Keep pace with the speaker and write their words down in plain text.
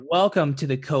Welcome to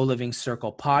the Co-Living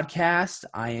Circle podcast.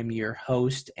 I am your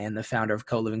host and the founder of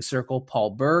Co-Living Circle, Paul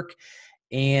Burke,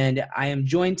 and I am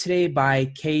joined today by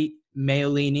Kate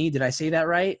Maiolini. Did I say that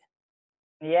right?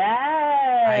 I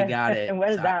Yeah, got it.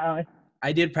 well So done.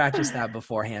 I did practice that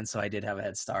beforehand, so I did have a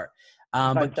head start.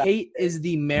 But Fantastic. Kate is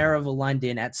the mayor of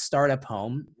London at Startup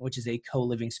Home, which is a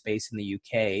co-living space in the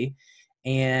UK.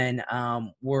 And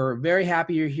we're very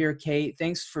happy you're here, Kate.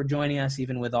 Thanks for joining us,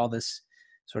 even with all this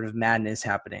sort of madness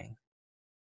happening.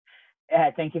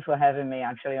 Yeah, thank you for having me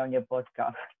actually on your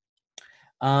podcast.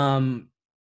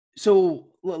 So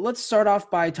let's start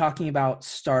off by talking about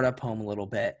Startup Home a little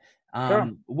bit.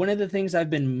 Sure. One of the things I've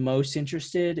been most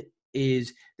interested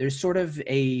is there's sort of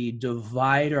a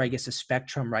divide, or I guess a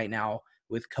spectrum right now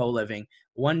with co-living.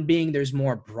 One being there's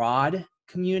more broad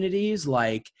communities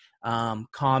like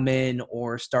Common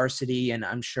or Star City, and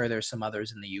I'm sure there's some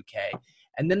others in the UK.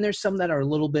 And then there's some that are a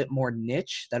little bit more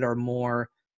niche, that are more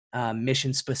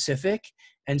mission specific.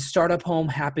 And Startup Home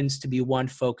happens to be one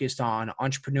focused on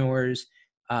entrepreneurs,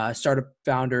 startup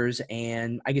founders,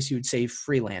 and I guess you would say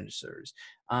freelancers.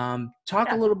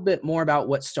 Talk a little bit more about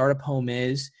what Startup Home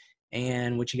is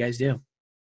and what you guys do.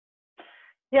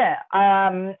 Yeah,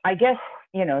 I guess,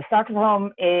 Startup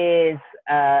Home is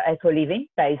a co-living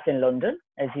based in London,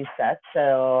 as you said. So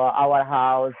our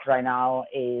house right now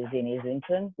is in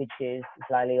Islington, which is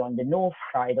slightly on the north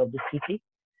side of the city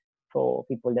for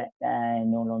people that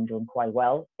know London quite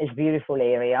well. It's a beautiful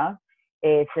area.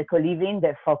 It's a co-living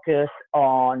that focuses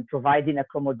on providing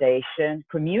accommodation,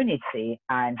 community,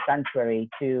 and sanctuary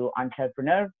to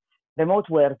entrepreneurs, remote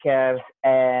workers,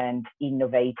 and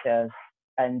innovators.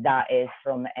 And that is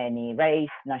from any race,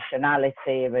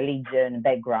 nationality, religion,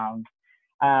 background.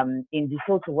 In this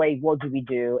sort of way, what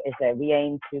do? Is that we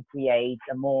aim to create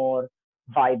a more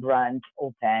vibrant,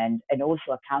 open, and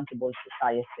also accountable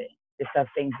society. These are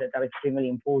things that are extremely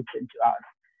important to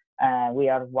us. We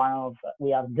are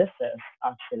the first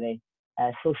actually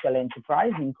social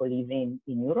enterprise in co-living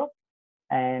in Europe,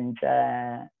 and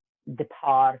the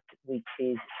part which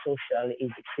is social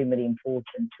is extremely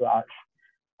important to us.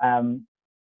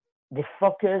 The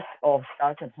focus of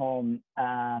Startup Home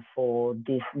for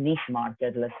this niche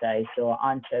market, let's say, so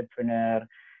entrepreneur,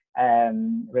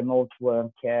 remote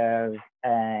workers,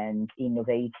 and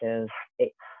innovators,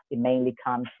 it mainly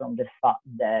comes from the fact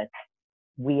that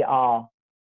we are,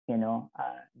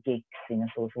 geeks in a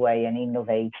sort of way, and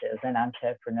innovators and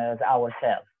entrepreneurs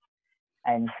ourselves.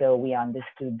 And so we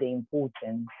understood the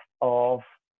importance of,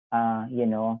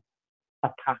 a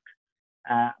pack,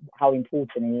 how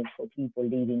important it is for people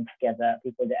living together,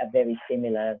 people that are very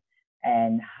similar,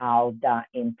 and how that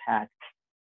impacts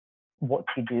what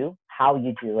you do, how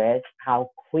you do it, how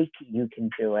quick you can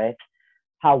do it,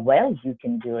 how well you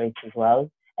can do it as well,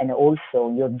 and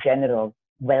also your general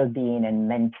well-being and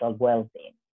mental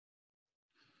well-being.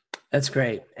 That's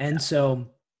great. And so,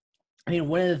 I mean,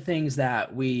 one of the things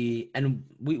that we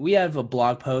have a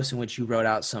blog post in which you wrote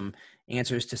out some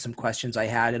answers to some questions I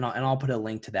had, and I'll put a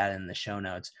link to that in the show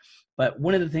notes. But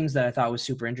one of the things that I thought was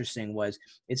super interesting was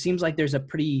it seems like there's a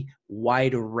pretty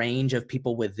wide range of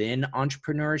people within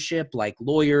entrepreneurship, like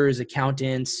lawyers,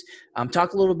 accountants.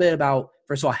 Talk a little bit about,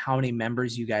 first of all, how many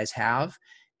members you guys have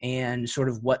and sort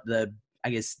of what the,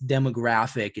 I guess,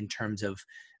 demographic in terms of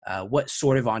what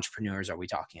sort of entrepreneurs are we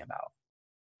talking about?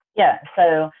 Yeah,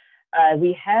 so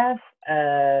we have,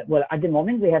 at the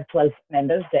moment, we have 12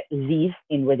 members that live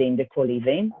within the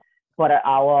co-living, but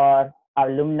our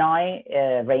alumni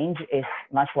range is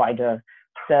much wider.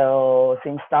 So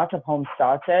since Startup Home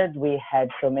started, we had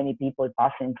so many people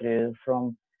passing through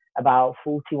from about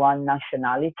 41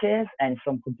 nationalities and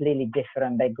from completely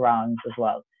different backgrounds as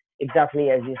well. Exactly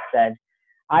as you said.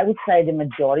 I would say the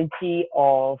majority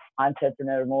of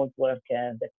entrepreneur remote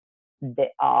workers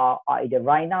that are either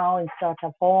right now in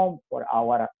Startup Home or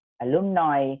our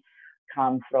alumni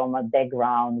come from a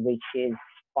background which is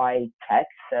quite tech.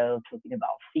 So talking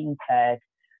about fintech,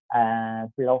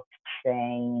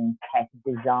 blockchain, tech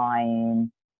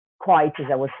design, quite as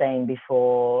I was saying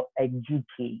before, a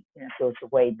geeky sort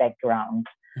of way background,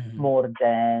 more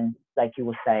than like you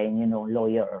were saying,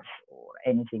 lawyers or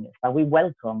anything else. But we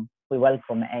welcome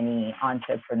any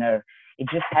entrepreneur. It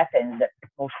just happens that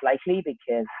most likely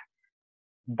because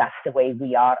that's the way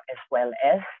we are, as well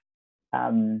as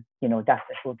that's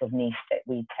the sort of niche that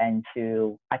we tend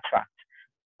to attract.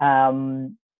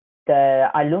 The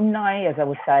alumni, as I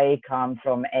would say, come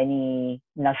from any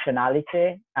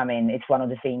nationality. I mean, it's one of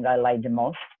the things I like the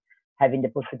most, having the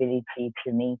possibility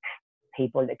to meet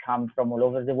people that come from all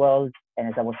over the world, and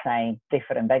as I was saying,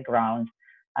 different backgrounds.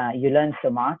 You learn so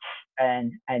much,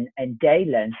 and they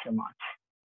learn so much.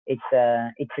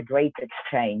 it's a great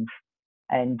exchange.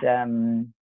 And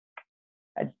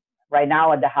right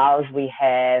now at the house we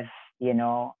have,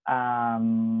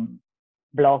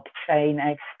 blockchain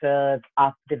expert,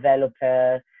 app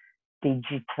developer,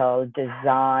 digital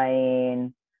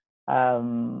design.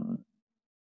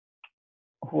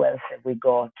 Who else have we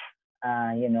got?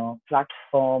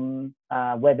 Platform,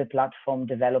 web platform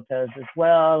developers as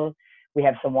well. We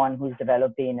have someone who's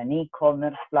developing an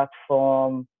e-commerce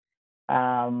platform.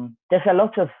 There's a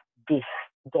lot of this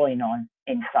going on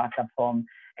in Startup Home,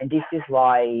 and this is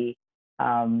why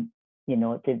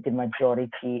the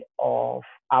majority of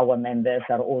our members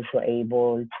are also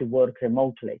able to work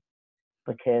remotely,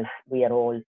 because we are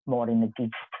all more in the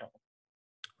digital.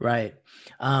 Right.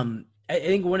 I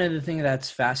think one of the things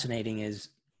that's fascinating is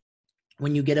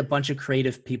when you get a bunch of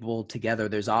creative people together,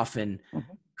 there's often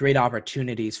great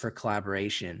opportunities for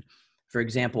collaboration. For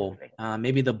example,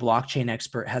 maybe the blockchain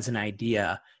expert has an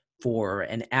idea for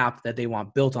an app that they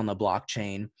want built on the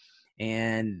blockchain,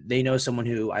 and they know someone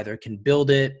who either can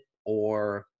build it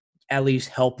or at least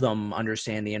help them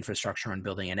understand the infrastructure on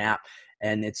building an app.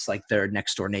 And it's like their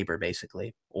next door neighbor,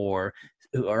 basically, or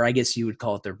I guess you would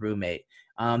call it their roommate.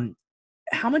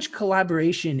 How much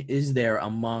collaboration is there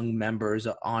among members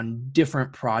on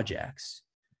different projects?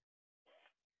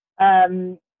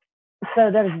 So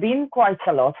there's been quite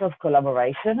a lot of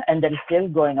collaboration, and that is still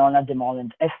going on at the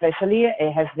moment. Especially,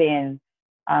 it has been,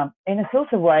 in a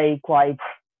sort of way, quite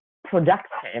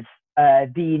productive,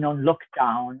 being on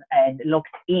lockdown and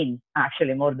locked in,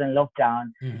 actually more than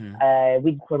lockdown,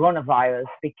 with coronavirus.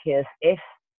 Because if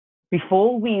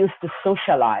before we used to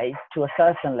socialize to a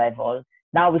certain level,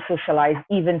 now we socialize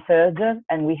even further,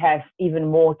 and we have even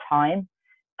more time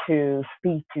to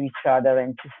speak to each other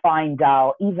and to find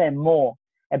out even more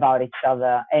about each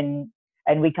other. And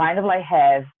we kind of like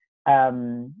have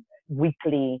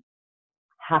weekly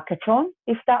hackathon,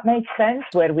 if that makes sense,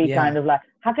 where we kind of like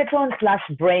hackathon /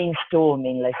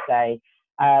 brainstorming, let's say,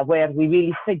 where we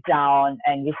really sit down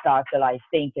and we start to like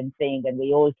think, and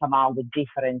we all come out with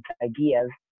different ideas.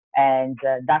 And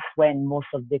that's when most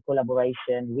of the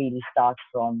collaboration really starts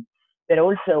from. But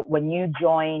also, when you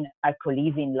join a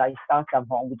co-living like Startup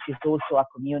Home, which is also a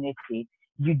community,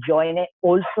 you join it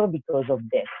also because of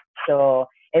this. So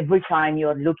every time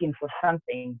you're looking for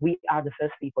something, we are the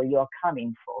first people you're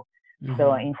coming for.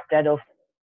 So instead of,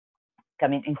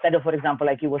 for example,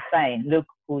 like you were saying, Luke,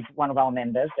 who's one of our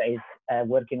members that is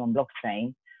working on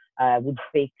blockchain, would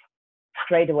speak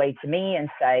straight away to me and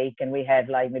say, can we have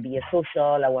like maybe a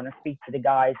social? I want to speak to the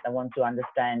guys. I want to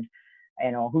understand,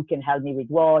 who can help me with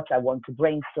what. I want to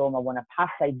brainstorm. I want to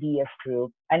pass ideas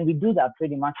through. And we do that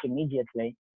pretty much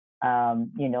immediately. We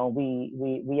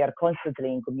are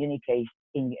constantly in communication,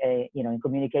 in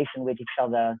communication with each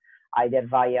other, either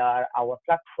via our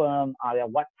platform, our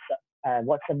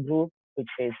WhatsApp group, which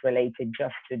is related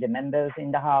just to the members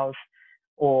in the house,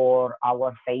 or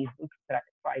our Facebook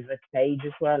private page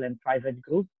as well, and private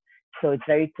group. So it's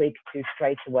very quick to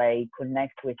straight away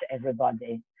connect with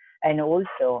everybody. And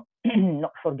also,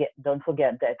 don't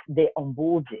forget that the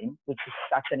onboarding, which is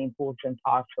such an important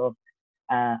part of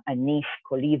a niche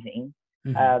co-living.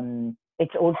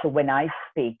 It's also when I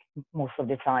speak most of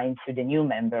the time to the new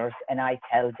members, and I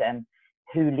tell them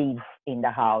who lives in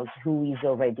the house, who is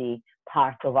already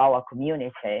part of our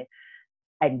community,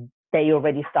 and they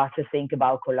already start to think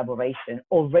about collaboration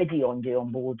already on the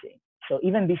onboarding. So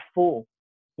even before,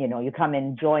 you come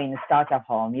and join Startup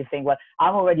Home, you think, well,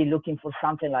 I'm already looking for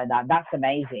something like that. That's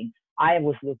amazing. I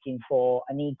was looking for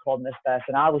an e-commerce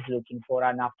person. I was looking for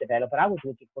an app developer. I was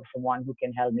looking for someone who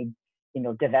can help me,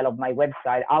 develop my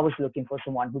website. I was looking for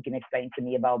someone who can explain to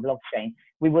me about blockchain.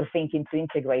 We were thinking to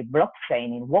integrate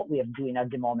blockchain in what we are doing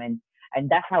at the moment. And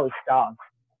that's how it starts.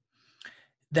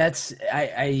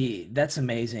 That's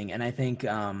amazing. And I think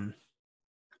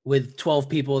with 12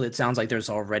 people, it sounds like there's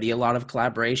already a lot of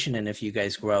collaboration. And if you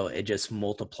guys grow, it just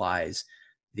multiplies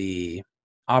the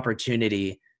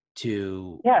opportunity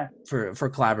for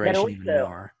collaboration even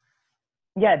more.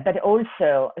 Yeah, but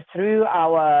also through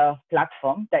our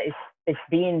platform that is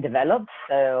being developed.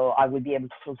 So I will be able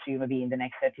to talk to you maybe in the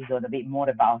next episode a bit more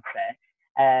about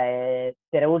it.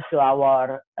 There are also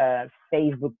our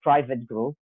Facebook private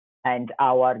group and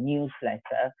our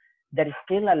newsletter. There is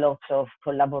still a lot of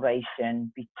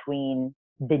collaboration between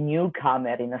the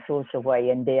newcomer in a sort of way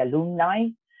and the alumni.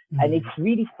 And it's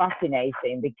really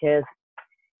fascinating because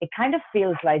it kind of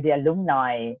feels like the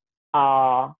alumni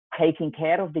are taking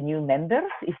care of the new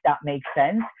members, if that makes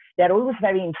sense. They're always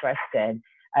very interested.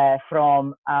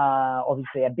 from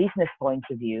obviously a business point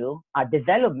of view, a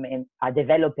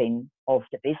developing of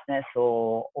the business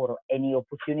or any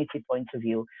opportunity point of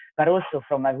view, but also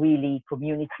from a really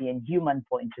community and human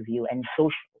point of view and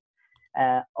social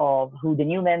of who the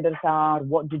new members are,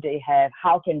 what do they have,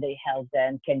 how can they help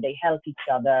them, can they help each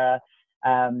other,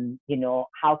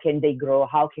 how can they grow,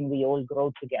 how can we all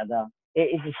grow together.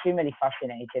 It is extremely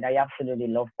fascinating. I absolutely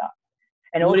love that.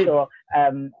 And also,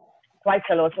 quite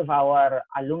a lot of our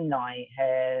alumni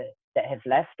that have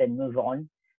left and moved on,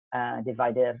 they've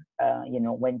either,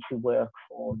 went to work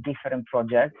for different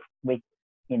projects with,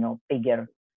 bigger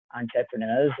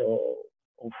entrepreneurs or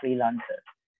freelancers.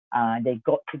 They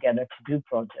got together to do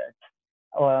projects.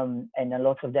 And a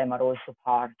lot of them are also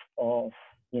part of,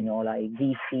 like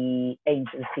VC,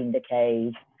 angel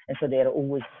syndicate. And so they're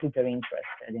always super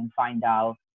interested in find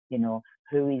out,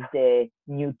 who is the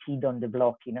new kid on the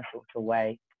block in a sort of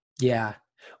way. Yeah.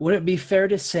 Would it be fair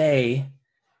to say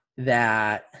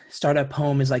that Startup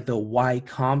Home is like the Y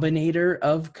Combinator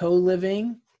of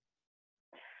co-living?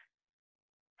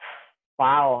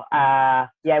 Wow.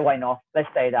 Yeah, why not? Let's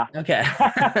say that. Okay.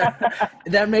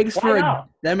 that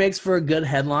makes for a good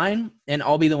headline, and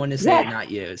I'll be the one to say it,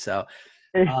 not you. So,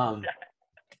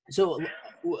 so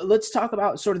let's talk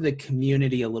about sort of the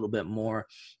community a little bit more.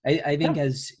 I think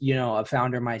as, a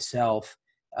founder myself,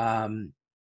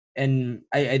 and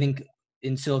I think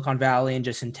in Silicon Valley and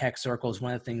just in tech circles,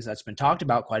 one of the things that's been talked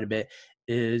about quite a bit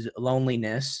is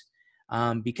loneliness,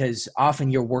 because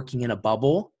often you're working in a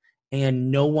bubble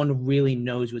and no one really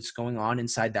knows what's going on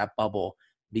inside that bubble,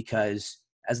 because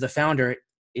as the founder,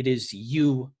 it is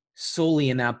you solely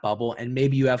in that bubble, and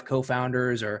maybe you have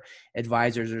co-founders or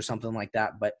advisors or something like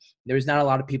that, but there's not a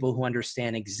lot of people who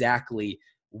understand exactly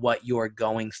what you're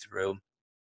going through.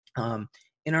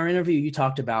 In our interview, you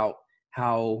talked about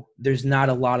how there's not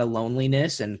a lot of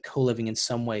loneliness, and co-living in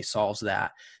some way solves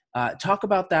that. Talk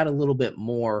about that a little bit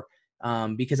more,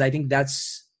 because I think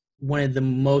that's one of the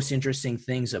most interesting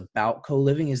things about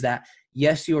co-living is that,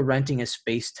 yes, you're renting a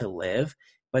space to live,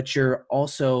 but you're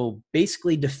also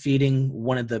basically defeating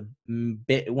one of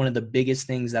the biggest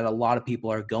things that a lot of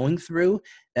people are going through,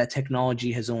 that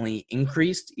technology has only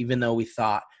increased, even though we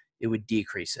thought it would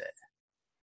decrease it.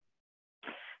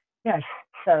 Yes.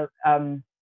 So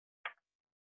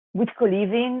with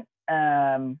co-living,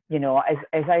 as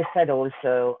I said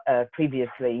also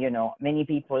previously, many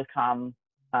people come,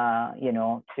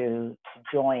 to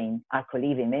join a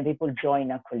co-living. Many people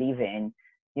join a co-living,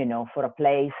 for a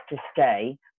place to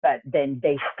stay, but then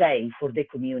they stay for the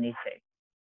community,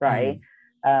 right?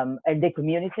 And the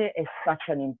community is such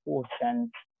an important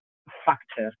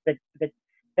factor, but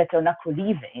on a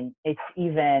co-living, it's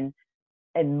even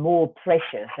a more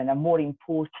precious and a more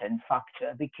important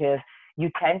factor, because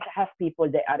you tend to have people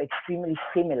that are extremely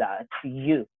similar to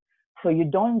you. So you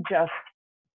don't just,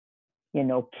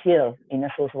 kill in a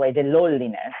sort of way the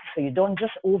loneliness. So you don't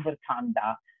just overcome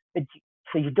that, but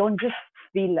so you don't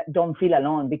feel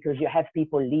alone because you have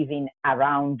people living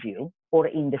around you or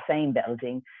in the same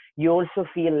building. You also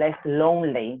feel less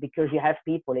lonely because you have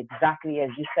people, exactly as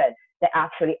you said, that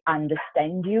actually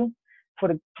understand you.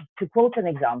 To quote an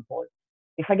example,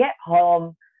 if I get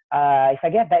home, if I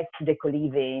get back to the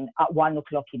co-living at 1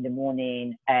 o'clock in the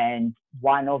morning and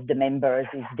one of the members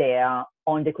is there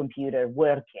on the computer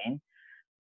working,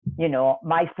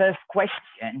 my first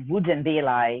question wouldn't be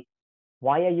like,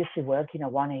 why are you still working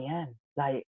at 1 a.m.?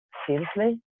 Like,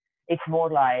 seriously? It's more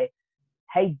like,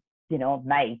 hey,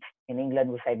 mate. In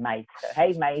England, we say mate. So,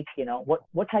 hey, mate,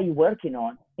 what are you working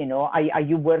on? Are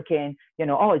you working,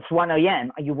 it's 1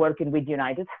 a.m. Are you working with the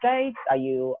United States? Are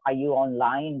you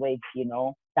online with,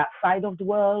 that side of the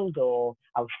world, or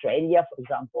Australia, for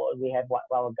example? We have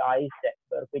our guys that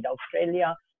work with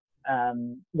Australia.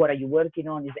 What are you working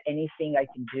on? Is there anything I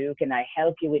can do? Can I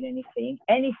help you with anything?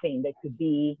 Anything that could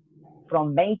be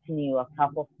from making you a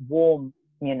cup of warm,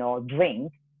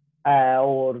 drink,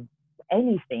 or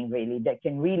anything really that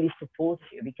can really support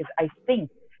you, because I think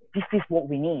this is what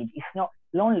we need. It's not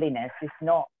loneliness,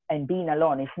 and being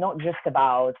alone. It's not just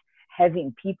about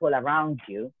having people around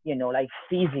you, like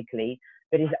physically,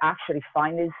 but it's actually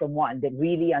finding someone that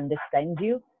really understands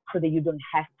you so that you don't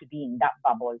have to be in that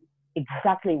bubble.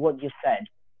 Exactly what you said.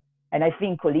 And I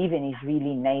think co-living is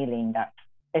really nailing that,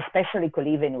 especially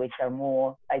co-living, which are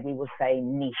more, like we would say,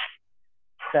 niche.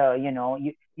 So,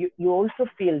 you also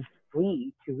feel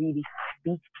free to really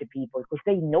speak to people because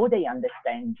they know they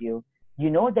understand you.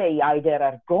 They either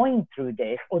are going through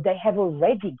this or they have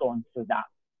already gone through that,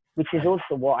 which is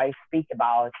also what I speak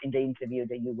about in the interview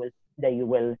that you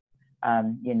will,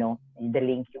 the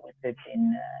link you will put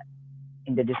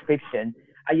in the description.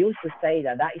 I also say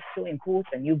that is so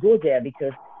important. You go there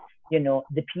because,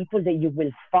 the people that you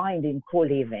will find in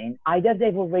co-living, either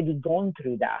they've already gone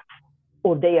through that,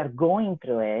 or they are going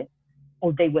through it,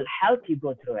 or they will help you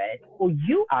go through it, or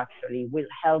you actually will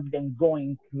help them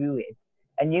going through it.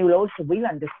 And you also will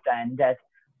understand that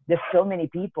there's so many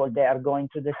people that are going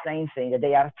through the same thing, that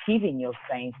they are achieving your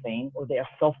same thing, or they are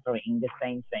suffering the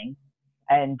same thing.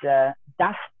 And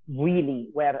that's really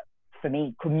where, for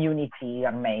me, communities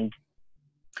are made.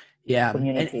 Yeah.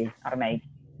 Communities are made.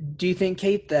 Do you think,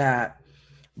 Kate, that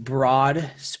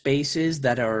broad spaces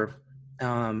that are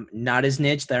not as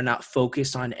niche, that are not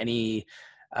focused on any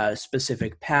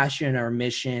specific passion or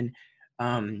mission,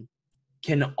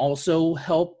 can also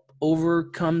help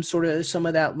overcome sort of some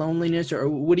of that loneliness? Or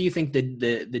what do you think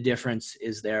the difference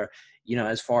is there,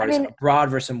 as far as a broad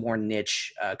versus a more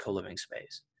niche co-living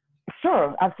space?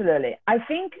 Sure, absolutely. I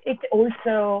think it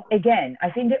also, again, I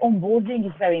think the onboarding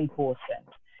is very important.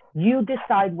 You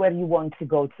decide where you want to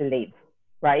go to live,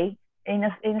 right? In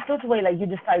a sort of way, like you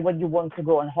decide where you want to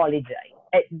go on holiday.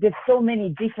 There's so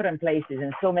many different places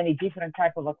and so many different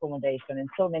types of accommodation and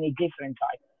so many different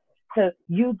types. So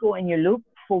you go and you look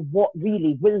for what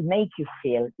really will make you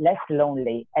feel less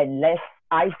lonely and less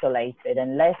isolated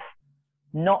and less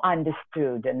not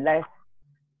understood and less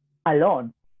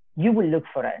alone. You will look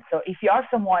for it. So if you are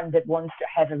someone that wants to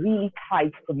have a really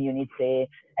tight community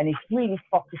and is really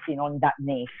focusing on that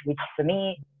niche, which for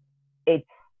me, it's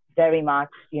very much,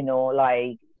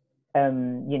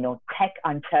 tech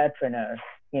entrepreneurs,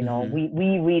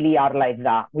 we really are like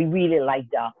that. We really like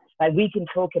that. Like we can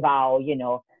talk about,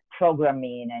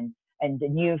 programming and the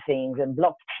new things and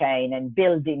blockchain and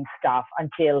building stuff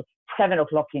until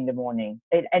 7:00 in the morning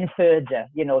and further,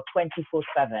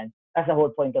 24/7. That's the whole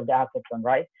point of the hackathon,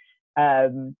 right?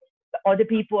 Other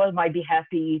people might be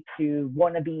happy to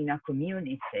want to be in a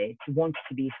community,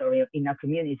 in a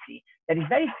community that is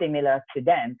very similar to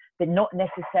them, but not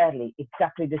necessarily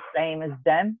exactly the same as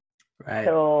them. Right.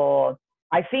 So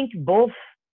I think both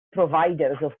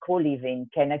providers of co-living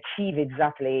can achieve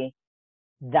exactly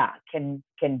that, can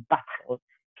battle,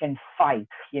 can fight,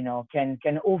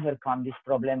 can overcome this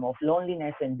problem of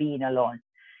loneliness and being alone.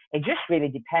 It just really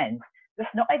depends.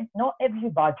 There's not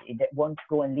everybody that wants to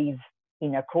go and live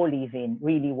in a co-living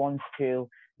really wants to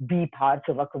be part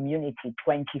of a community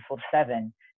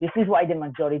 24/7. This is why the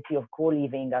majority of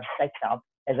co-living are set up,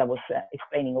 as I was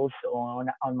explaining also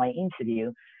on my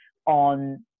interview,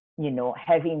 on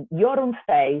having your own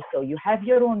space. So you have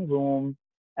your own room,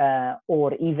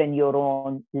 or even your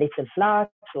own little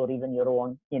flat, or even your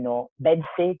own bed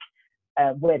sit.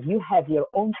 Where you have your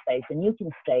own space and you can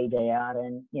stay there.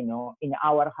 And, in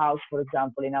our house, for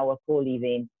example, in our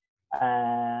co-living,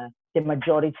 the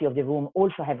majority of the room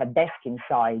also have a desk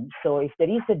inside. So if there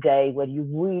is a day where you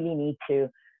really need to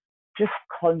just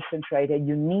concentrate and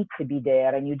you need to be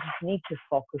there and you just need to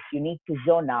focus, you need to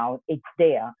zone out, it's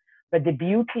there. But the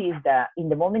beauty is that in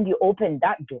the moment you open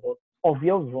that door of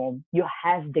your room, you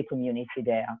have the community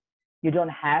there. You don't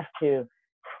have to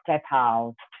step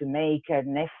out, to make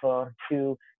an effort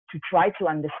to try to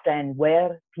understand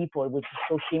where people which is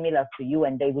so similar to you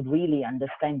and they would really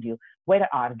understand you. Where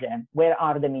are them? Where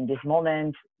are them in this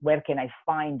moment? Where can I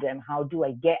find them? How do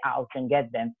I get out and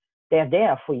get them? They're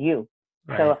there for you.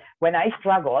 Right. So when I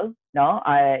struggle,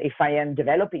 if I am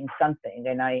developing something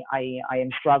and I am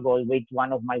struggle with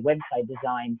one of my website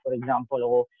design, for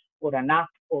example, or an app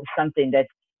or something that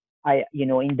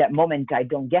in that moment I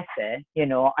don't get it,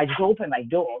 I just open my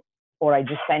door or I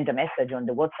just send a message on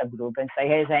the WhatsApp group and say,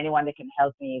 hey, is there anyone that can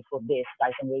help me for this?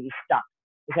 Guys, I'm really stuck.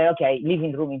 We say, okay,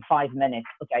 living room in 5 minutes.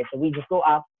 Okay, so we just go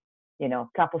up,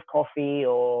 cup of coffee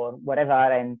or whatever,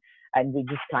 and we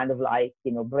just kind of like,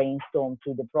 brainstorm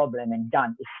through the problem and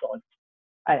done, it's solved.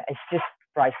 It's just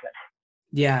priceless.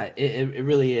 Yeah, it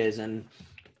really is. And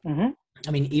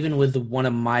I mean, even with one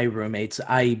of my roommates,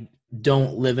 I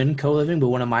don't live in co-living, but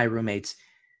one of my roommates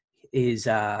is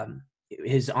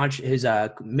his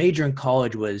major in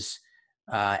college was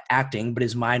acting, but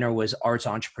his minor was arts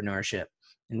entrepreneurship.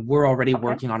 And we're already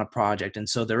working on a project. And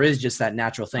so there is just that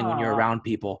natural thing when you're around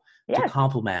people to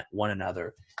complement one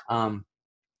another.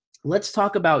 Let's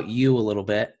talk about you a little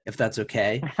bit, if that's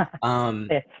okay.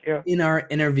 Sure. In our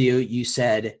interview, you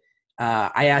said,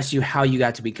 I asked you how you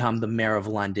got to become the mayor of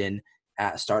London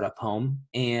at Startup Home.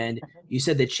 And you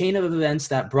said the chain of events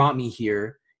that brought me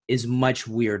here is much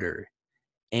weirder.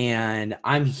 And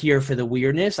I'm here for the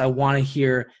weirdness. I want to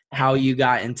hear how you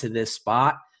got into this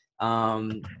spot.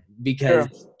 Because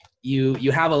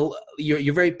you have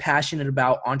you're very passionate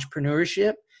about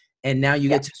entrepreneurship, and now you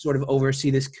get to sort of oversee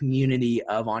this community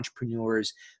of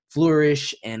entrepreneurs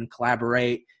flourish and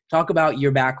collaborate. talk about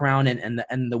your background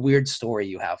and the weird story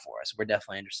you have for us. We're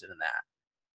definitely interested in that.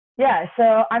 Yeah,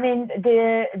 so I mean,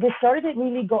 the story that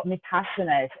really got me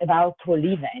passionate about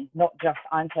co-living, not just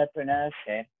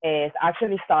entrepreneurship, is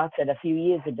actually started a few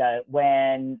years ago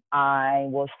when I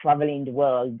was traveling the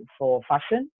world for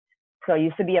fashion. So I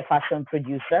used to be a fashion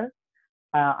producer.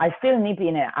 I still nip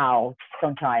in and out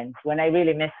sometimes. When I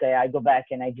really miss it, I go back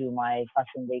and I do my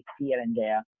fashion weeks here and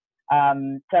there.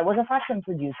 So I was a fashion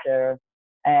producer,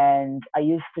 and I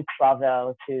used to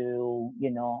travel to,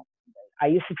 I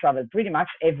used to travel pretty much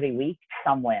every week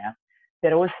somewhere.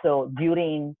 But also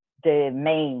during the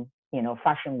main,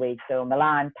 fashion week, so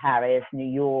Milan, Paris, New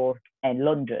York, and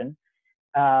London,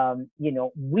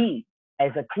 we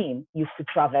as a team used to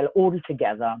travel all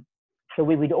together. So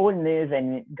we would all move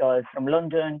and go from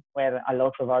London, where a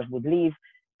lot of us would live,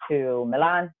 to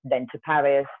Milan, then to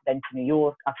Paris, then to New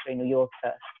York, actually New York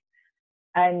first.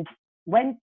 And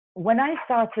when I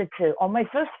started to, on my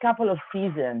first couple of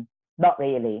seasons, not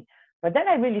really, but then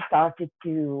I really started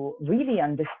to really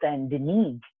understand the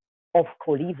need of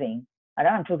co-living. And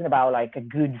I'm talking about like a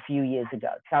good few years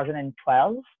ago,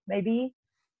 2012 maybe.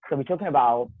 So we're talking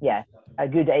about, a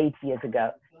good 8 years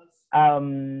ago.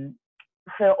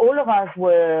 So all of us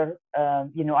were,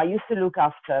 I used to look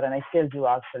after, and I still do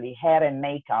actually, hair and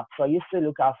makeup. So I used to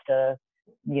look after,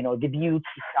 the beauty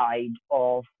side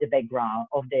of the background,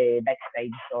 of the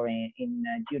backstage, sorry,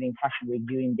 during fashion week,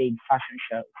 during big fashion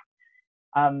shows.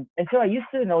 And so I used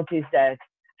to notice that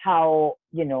how,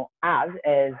 us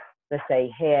as, let's say,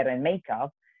 hair and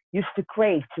makeup, used to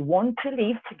crave to want to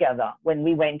live together when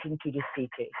we went into the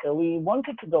city. So we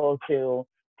wanted to go to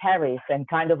Paris and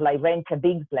kind of like rent a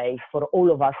big place for all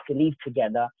of us to live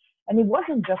together. And it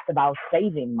wasn't just about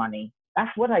saving money.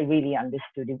 That's what I really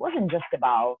understood. It wasn't just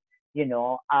about,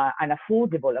 an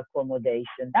affordable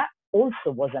accommodation. That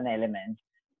also was an element.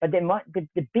 But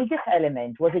the biggest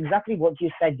element was exactly what you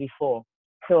said before.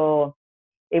 So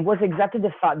it was exactly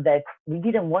the fact that we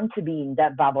didn't want to be in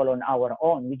that bubble on our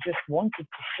own. We just wanted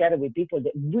to share it with people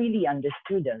that really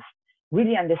understood us,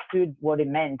 really understood what it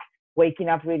meant waking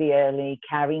up really early,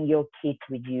 carrying your kit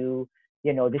with you,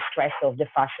 the stress of the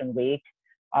fashion week,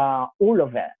 all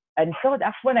of it. And so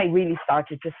that's when I really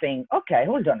started to think, okay,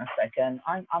 hold on a second.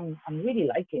 I'm really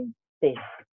liking this,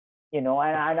 and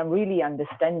I'm really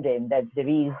understanding that there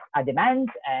is a demand,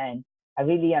 and I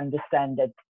really understand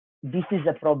that this is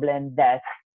a problem that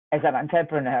as an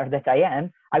entrepreneur that I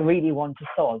am, I really want to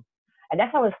solve. And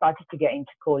that's how I started to get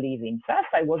into co-living.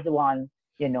 First, I was the one,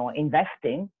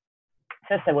 investing.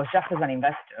 First, I was just as an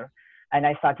investor, and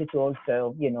I started to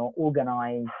also,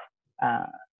 organize, uh,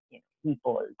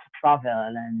 people to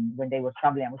travel. And when they were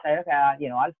traveling, I would say, okay,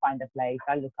 I'll find a place,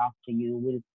 I'll look after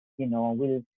you.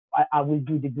 I will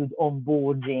do the good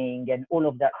onboarding and all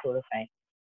of that sort of thing.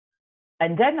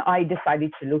 And then I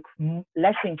decided to look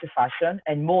less into fashion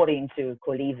and more into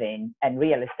co-living and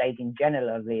real estate in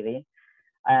general, really.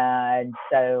 And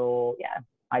so,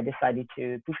 I decided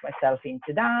to push myself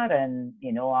into that. And,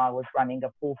 I was running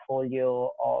a portfolio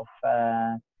of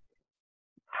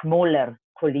smaller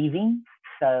co-living,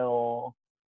 so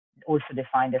also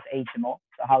defined as HMO,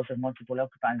 so house of multiple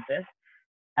occupancies.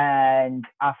 And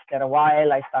after a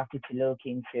while, I started to look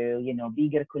into,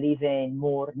 bigger co-living,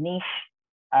 more niche.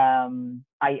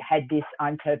 I had this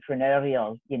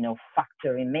entrepreneurial,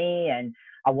 factor in me, and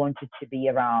I wanted to be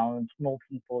around more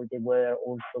people that were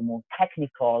also more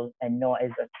technical and not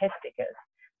as artistic as.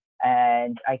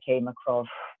 And I came across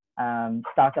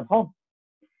Startup Home.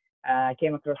 I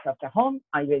came across Startup Home.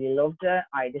 I really loved it.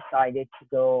 I decided to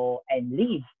go and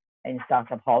live in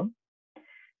Startup Home.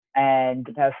 And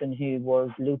the person who was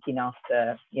looking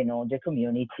after, the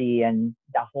community and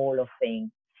the whole of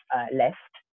thing left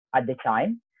at the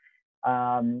time.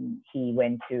 He's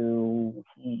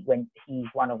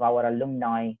one of our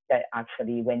alumni that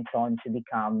actually went on to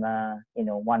become,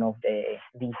 one of the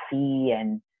VC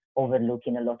and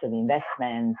overlooking a lot of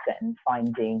investments and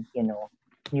finding,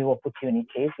 new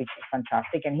opportunities, which is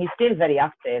fantastic. And he's still very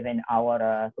active in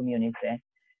our community.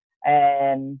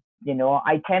 And,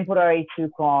 I temporarily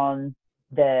took on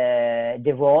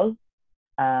the role.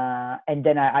 And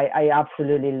then I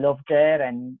absolutely loved it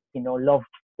and, loved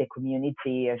the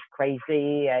community as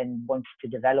crazy and wanted to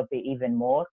develop it even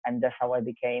more. And that's how I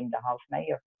became the house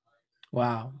mayor.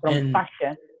 Wow. From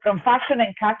fashion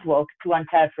and catwalk to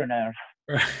entrepreneurs.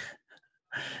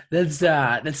 That's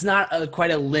not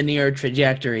quite a linear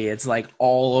trajectory. It's like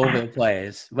all over the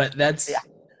place, but that's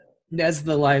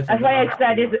the life. That's why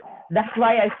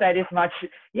I said it's much.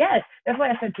 Yes, that's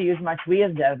why I said to use much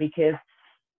weirder because,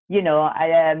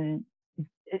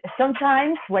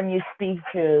 sometimes when you speak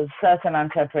to certain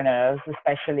entrepreneurs,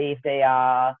 especially if they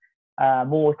are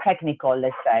more technical,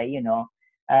 let's say,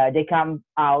 they come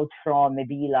out from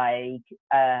maybe like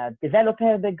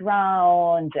developer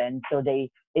background, and so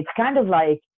it's kind of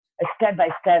like a step by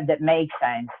step that makes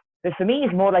sense. But for me,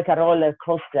 it's more like a roller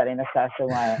coaster in a certain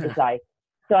way. It's like,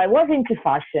 so I was into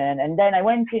fashion, and then I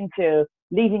went into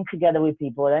living together with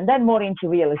people, and then more into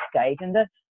real estate. And then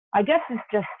I guess it's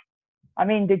just, I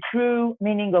mean, the true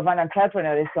meaning of an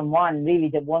entrepreneur is someone really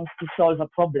that wants to solve a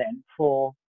problem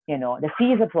that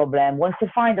sees a problem, wants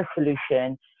to find a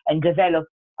solution and develop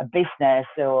a business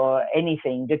or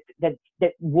anything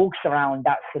that works around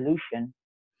that solution.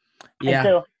 Yeah. And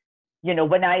so,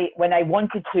 when I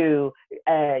wanted to,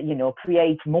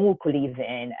 create more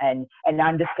co-living and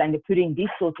understand putting these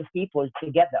sorts of people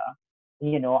together,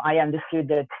 I understood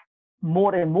that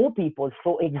more and more people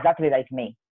thought exactly like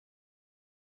me.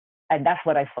 And that's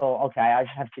what I thought, okay, I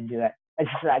just have to do it.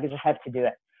 I just have to do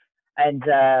it. And,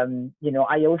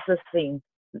 I also think,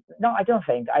 no, I don't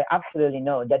think, I absolutely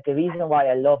know that the reason why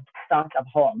I loved Startup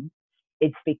Home,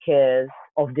 it's because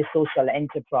of the social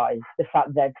enterprise, the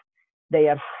fact that they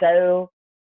are so,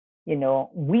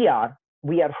 we are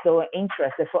so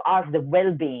interested. For us, the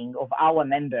well-being of our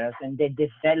members and the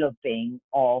developing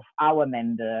of our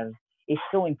members is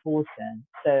so important.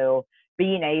 So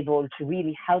being able to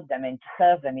really help them and to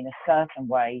serve them in a certain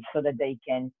way so that they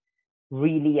can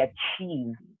really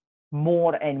achieve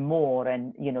more and more,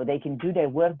 and they can do their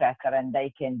work better, and they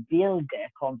can build their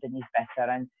companies better,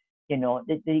 and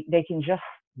they can just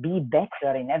be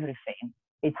better in everything.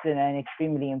 It's an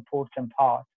extremely important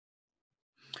part.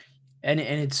 And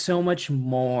it's so much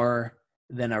more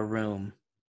than a room.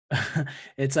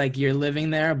 It's like you're living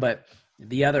there, but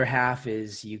the other half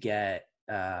is you get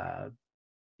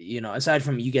aside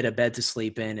from you get a bed to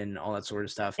sleep in and all that sort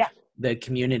of stuff, yeah. The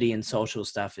community and social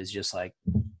stuff is just like,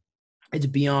 it's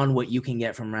beyond what you can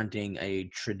get from renting a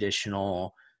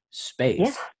traditional space.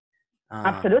 Yes,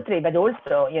 absolutely. But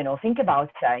also, think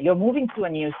about you're moving to a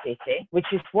new city, which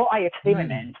is what I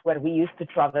experienced, where we used to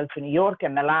travel to New York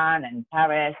and Milan and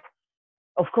Paris.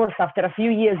 Of course, after a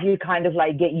few years, you kind of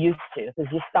like get used to,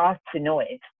 because you start to know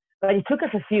it. But it took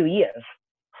us a few years.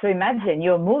 So imagine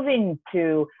you're moving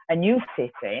to a new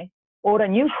city or a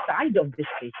new side of the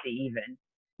city even,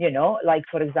 like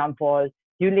for example,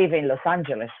 you live in Los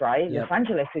Angeles, right? Yep. Los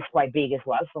Angeles is quite big as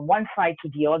well. From one side to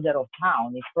the other of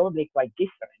town is probably quite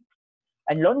different.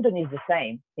 And London is the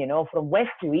same, from west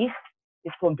to east,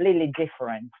 it's completely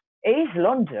different. It is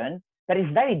London, but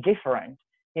it's very different,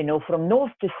 from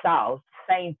north to south,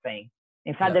 same thing.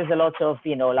 In fact, There's a lot of,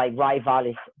 like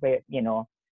rivals, where,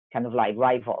 kind of like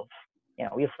rivals.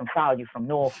 You're from south, you're from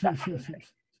north, that sort of thing.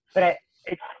 But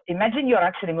imagine you're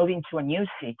actually moving to a new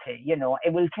city,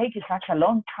 it will take you such a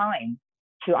long time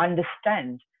to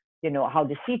understand, how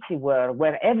the city works,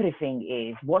 where everything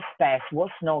is, what's best,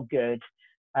 what's not good,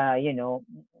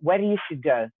 where you should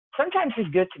go. Sometimes it's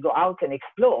good to go out and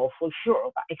explore, for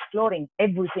sure, but exploring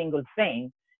every single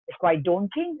thing is quite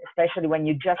daunting, especially when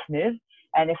you just move,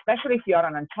 and especially if you're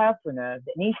an entrepreneur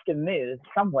that needs to move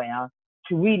somewhere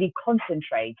to really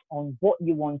concentrate on what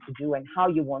you want to do and how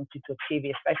you want to achieve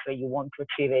it, especially you want to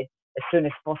achieve it as soon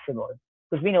as possible.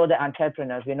 Because we know that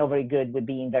entrepreneurs, we're not very good with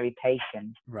being very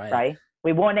patient, right?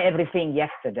 We want everything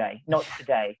yesterday, not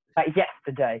today, but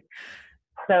yesterday.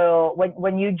 So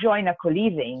when you join a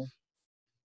co-living,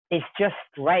 it's just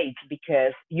great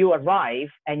because you arrive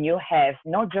and you have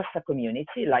not just a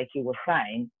community, like you were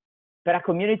saying, but a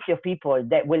community of people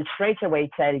that will straight away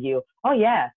tell you, oh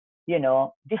yeah,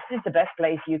 this is the best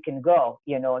place you can go.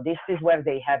 This is where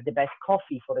they have the best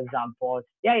coffee, for example.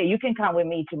 Yeah, you can come with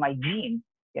me to my gym.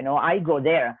 I go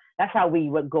there. That's how we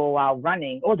would go out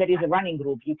running. Oh, there is a running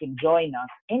group. You can join us.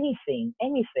 Anything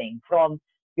from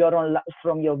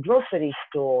your grocery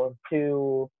store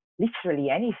to literally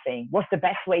anything. What's the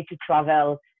best way to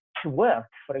travel to work,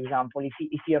 for example,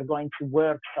 if you're going to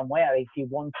work somewhere, if you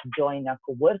want to join a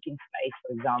co-working space,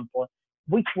 for example,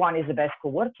 which one is the best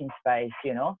co-working space,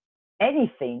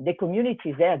 anything. The community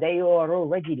is there. They are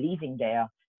already living there.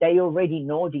 They already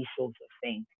know these sorts of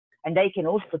things. And they can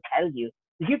also tell you,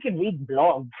 you can read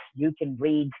blogs, you can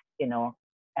read,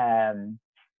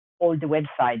 all the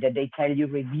websites that they tell you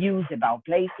reviews about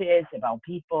places, about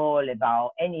people,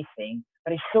 about anything.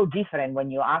 But it's so different when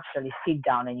you actually sit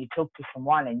down and you talk to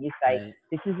someone and you say, right,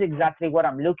 this is exactly what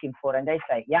I'm looking for. And they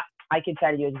say, yeah, I can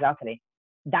tell you exactly.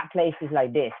 That place is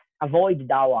like this. Avoid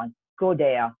that one. Go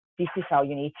there. This is how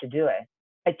you need to do it.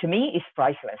 But to me, it's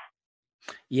priceless.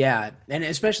 Yeah. And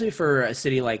especially for a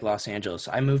city like Los Angeles.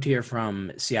 I moved here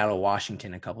from Seattle,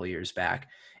 Washington a couple of years back.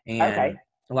 And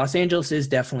Los Angeles is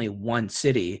definitely one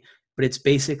city, but it's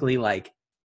basically like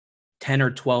 10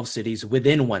 or 12 cities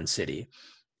within one city.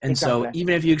 And so Exactly.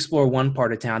 even if you explore one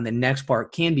part of town, the next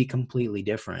part can be completely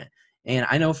different. And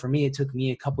I know for me, it took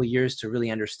me a couple of years to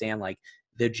really understand like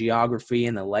the geography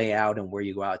and the layout and where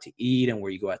you go out to eat and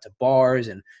where you go out to bars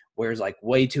and where's like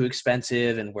way too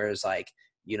expensive and where's like,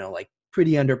 like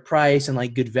pretty underpriced and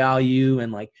like good value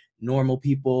and like normal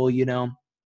people.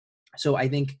 So I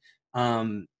think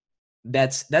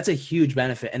that's a huge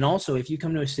benefit. And also if you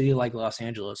come to a city like Los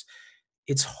Angeles,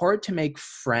 it's hard to make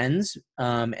friends.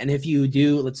 And if you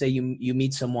do, let's say you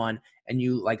meet someone and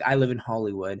you like, I live in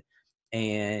Hollywood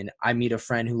and I meet a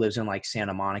friend who lives in like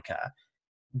Santa Monica.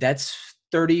 That's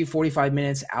 30, 45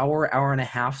 minutes, hour and a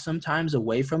half sometimes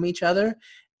away from each other.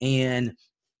 And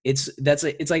it's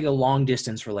like a long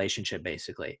distance relationship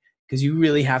basically, because you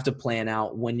really have to plan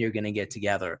out when you're going to get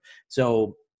together.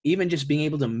 So even just being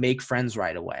able to make friends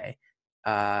right away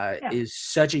Yeah. is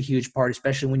such a huge part,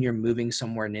 especially when you're moving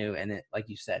somewhere new. And it, like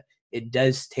you said, it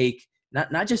does take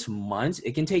not just months,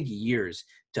 it can take years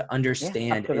to Yeah,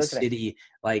 understand a absolutely. city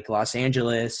like Los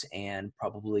Angeles and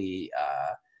probably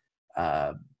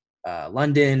uh,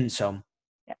 London. So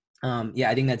Yeah. yeah,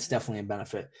 I think that's definitely a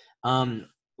benefit.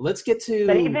 Let's get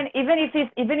But to even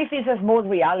if it's a small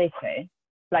reality,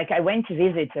 like I went to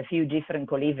visit a few different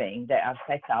co-living that are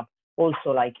set up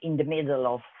also like in the middle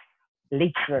of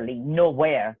literally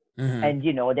nowhere, mhm, and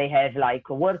they have like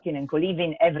working and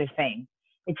co-living everything.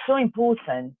 It's so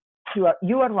important to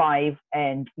you arrive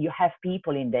and you have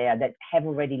people in there that have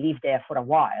already lived there for a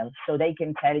while, so they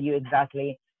can tell you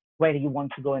exactly where you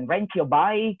want to go and rent your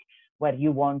bike, where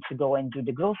you want to go and do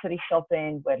the grocery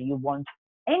shopping, where you want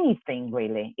anything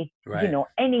really. right.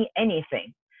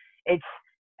 Anything. It's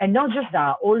and not just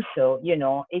that. Also,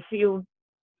 if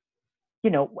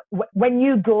when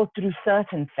you go through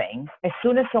certain things, as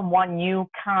soon as someone new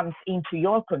comes into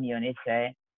your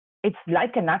community, it's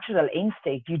like a natural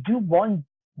instinct. You do want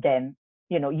them,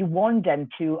 you want them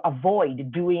to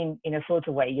avoid doing in a sort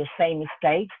of way your same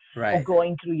mistakes or Right.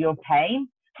 going through your pain.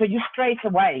 So you straight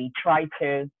away try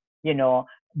to,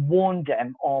 warn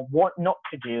them or what not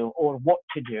to do or what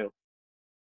to do.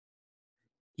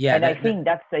 Yeah, And I think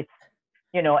that's it.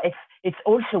 It's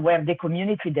also where the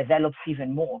community develops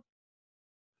even more.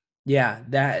 yeah,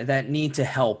 that need to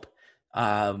help.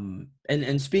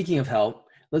 And speaking of help,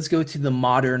 let's go to the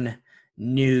modern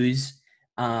news.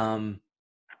 Co-living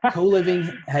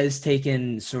has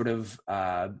taken sort of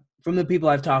from the people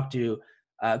I've talked to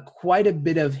quite a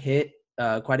bit of hit,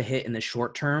 quite a hit in the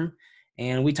short term.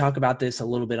 And we talk about this a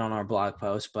little bit on our blog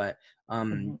post, but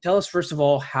Mhm. tell us first of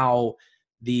all how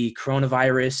the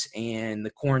coronavirus and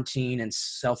the quarantine and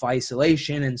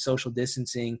self-isolation and social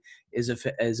distancing is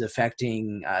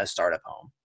affecting Startup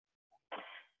Home.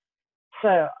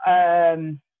 So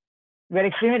we're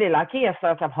extremely lucky at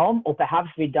Startup Home, or perhaps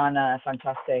we've done a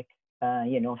fantastic,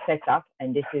 setup,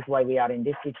 and this is why we are in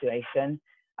this situation.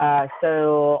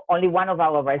 So only one of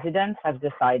our residents has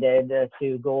decided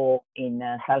to go in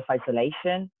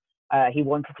self-isolation. He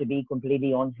wanted to be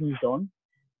completely on his own,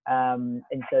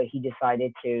 and so he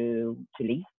decided to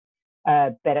leave.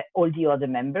 But all the other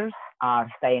members are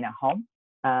staying at home.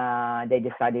 They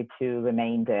decided to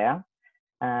remain there.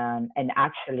 And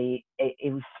actually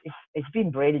it's been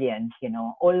brilliant.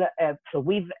 All so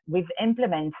we've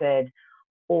implemented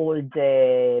all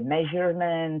the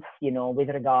measurements, with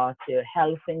regard to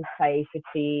health and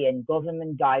safety and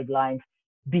government guidelines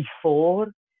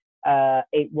before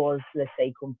it was, let's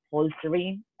say,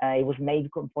 compulsory. It was made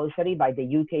compulsory by the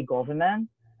UK government,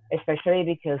 especially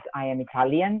because I am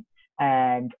Italian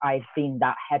and I've seen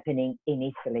that happening in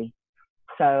Italy.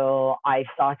 So I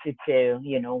started to,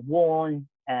 warn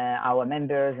our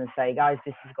members and say, guys,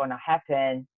 this is going to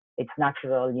happen. It's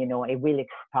natural, it will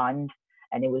expand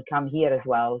and it will come here as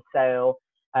well. So,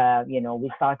 we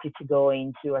started to go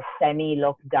into a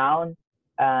semi-lockdown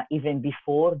even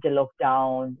before the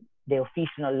lockdown, the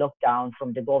official lockdown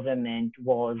from the government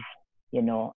was,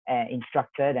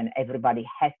 instructed and everybody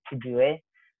had to do it.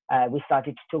 We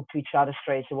started to talk to each other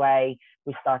straight away.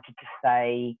 We started to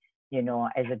say,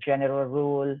 as a general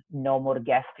rule, no more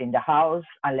guests in the house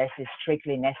unless it's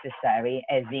strictly necessary,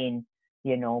 as in,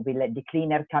 we let the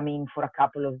cleaner come in for a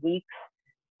couple of weeks.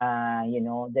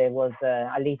 There was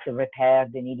a little repair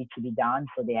that needed to be done,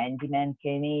 so the handyman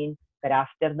came in. But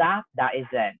after that, that is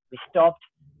it. We stopped,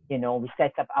 we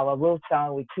set up our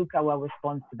rota, we took our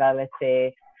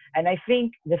responsibility. And I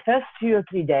think the first 2 or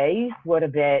 3 days were a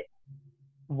bit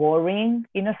worrying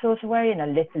in a sort of way and a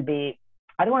little bit,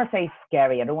 I don't want to say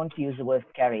scary. I don't want to use the word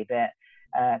scary, but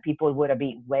People were a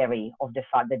bit wary of the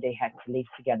fact that they had to live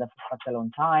together for such a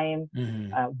long time.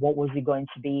 Mm-hmm. What was it going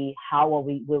to be?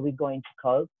 Were we going to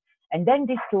cope? And then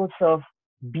this sort of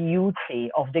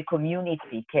beauty of the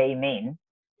community came in,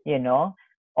 you know,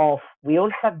 of we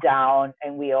all sat down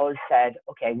and we all said,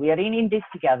 okay, we are in this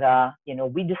together. You know,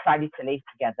 we decided to live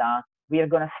together. We are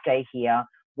going to stay here.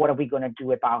 What are we going to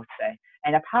do about it?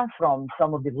 And apart from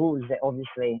some of the rules that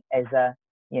obviously as a,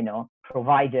 you know,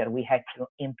 provider, we had to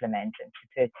implement and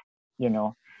to put, you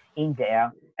know, in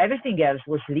there, everything else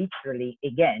was literally,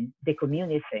 again, the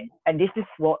community. And this is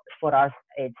what for us,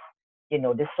 it's, you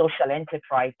know, the social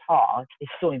enterprise part is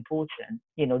so important.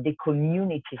 You know, the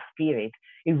community spirit,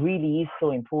 it really is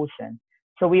so important.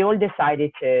 So we all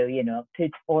decided to, you know,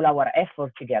 put all our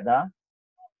effort together.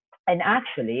 And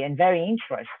actually, and very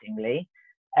interestingly,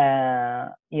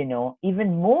 you know,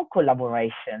 even more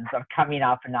collaborations are coming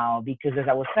up now because, as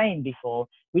I was saying before,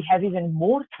 we have even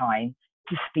more time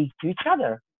to speak to each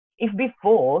other. If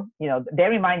before, you know,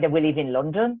 bear in mind that we live in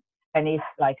London and it's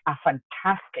like a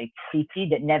fantastic city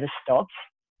that never stops.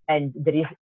 And there is,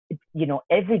 you know,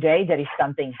 every day there is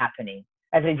something happening.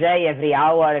 Every day, every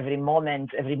hour, every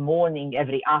moment, every morning,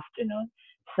 every afternoon.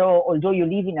 So although you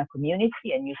live in a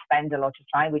community and you spend a lot of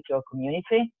time with your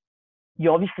community,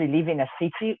 you obviously live in a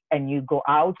city and you go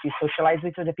out, you socialize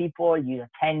with other people, you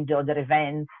attend other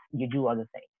events, you do other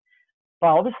things. But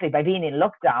obviously by being in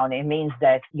lockdown, it means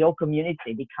that your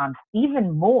community becomes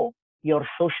even more your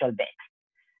social base.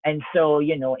 And so,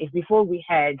 you know, if before we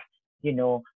had, you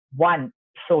know, one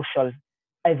social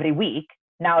every week,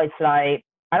 now it's like,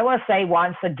 I don't want to say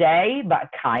once a day, but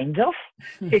kind of,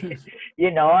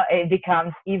 you know, it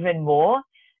becomes even more.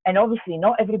 And obviously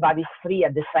not everybody's free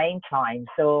at the same time.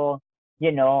 So,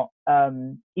 you know,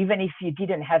 even if you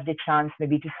didn't have the chance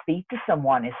maybe to speak to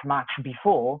someone as much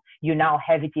before, you now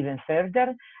have it even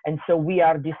further. And so we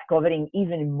are discovering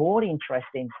even more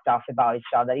interesting stuff about each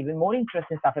other, even more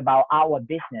interesting stuff about our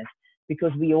business,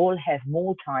 because we all have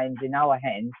more times in our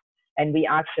hands and we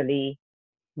actually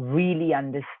really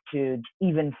understood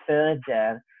even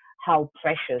further how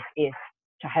precious it is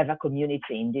to have a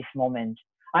community in this moment.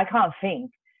 I can't think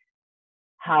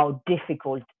how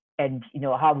difficult and, you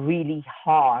know, how really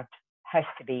hard has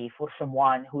to be for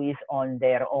someone who is on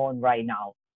their own right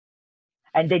now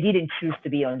and they didn't choose to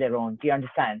be on their own. Do you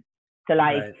understand? So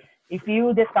like, Right. if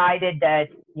you decided that,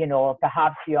 you know,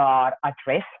 perhaps you are at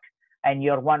risk and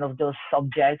you're one of those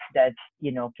subjects that,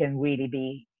 you know, can really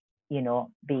be, you know,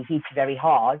 be hit very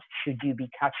hard should you be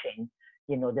catching,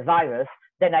 you know, the virus,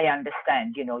 then I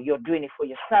understand, you know, you're doing it for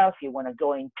yourself. You want to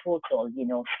go in total, you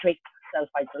know, strict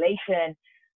self-isolation.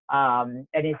 And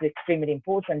it's extremely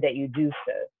important that you do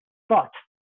so. But,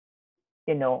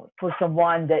 you know, for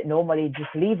someone that normally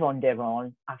just live on their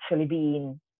own, actually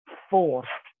being forced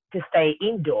to stay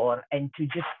indoor and to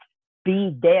just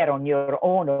be there on your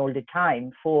own all the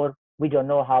time for we don't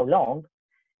know how long,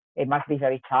 it must be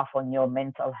very tough on your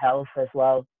mental health as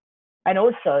well. And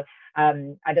also,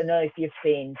 I don't know if you've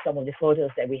seen some of the photos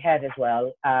that we have as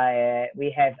well.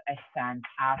 We have a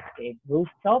fantastic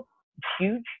rooftop, it's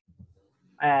huge,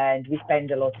 and we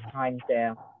spend a lot of time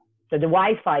there. So the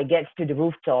Wi-Fi gets to the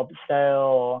rooftop.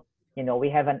 So, you know, we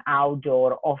have an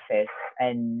outdoor office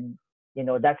and, you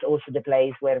know, that's also the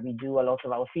place where we do a lot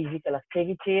of our physical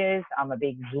activities. I'm a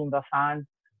big Zumba fan.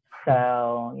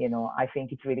 So, you know, I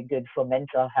think it's really good for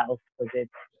mental health because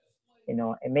it's, you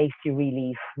know, it makes you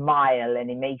really smile and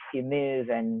it makes you move.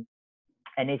 And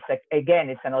it's like, again,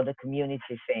 it's another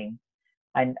community thing.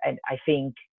 And I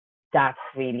think that's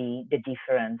really the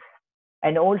difference.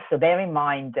 And also bear in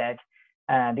mind that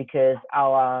because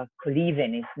our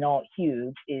co-living is not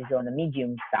huge, is on a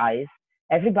medium size,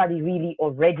 everybody really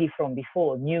already from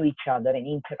before knew each other and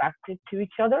interacted to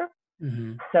each other.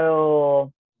 Mm-hmm.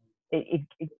 So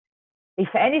if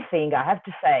anything, I have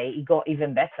to say it got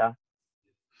even better.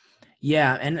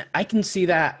 Yeah, and I can see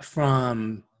that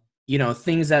from, you know,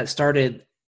 things that started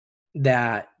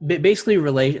that basically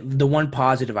relate. The one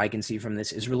positive I can see from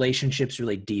this is relationships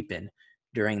really deepen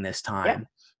during this Yeah, time yeah,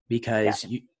 because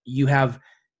you have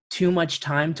too much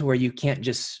time to where you can't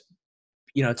just,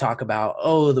 you know, talk about,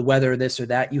 oh, the weather, this or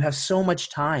that. You have so much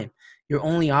time. Your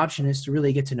only option is to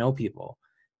really get to know people.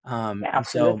 yeah, And so,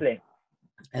 absolutely.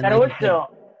 and But like you said,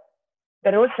 also,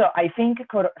 but also, I think,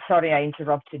 sorry, I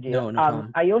interrupted you. no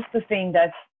problem. I also think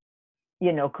that,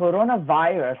 you know,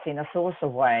 coronavirus in a sort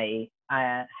of way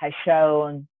has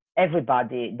shown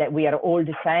everybody that we are all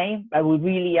the same, that we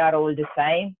really are all the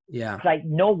same. Yeah. It's like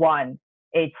no one,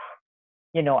 it's,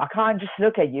 you know, I can't just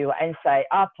look at you and say,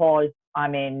 ah, Paul, I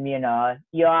mean, you know,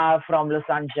 you are from Los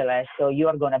Angeles, so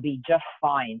you're going to be just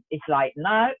fine. It's like,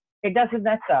 no, it doesn't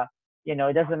matter. You know,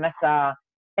 it doesn't matter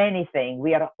anything.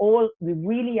 We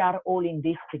really are all in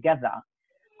this together.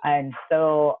 And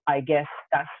so I guess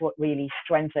that's what really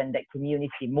strengthened the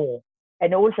community more.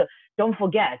 And also, don't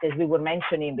forget, as we were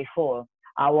mentioning before,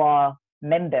 our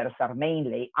members are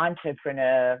mainly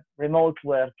entrepreneur, remote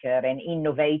worker, and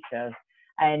innovators.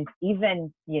 And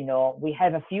even, you know, we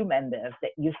have a few members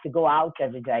that used to go out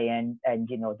every day and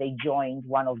you know, they joined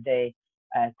one of the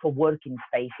co-working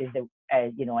spaces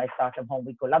that, you know, as Startup Home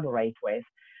we collaborate with.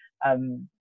 Um,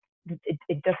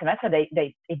 it doesn't matter.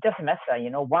 It doesn't matter. You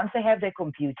know, once they have their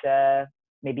computer,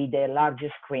 maybe their larger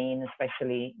screen,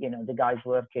 especially, you know, the guys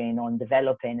working on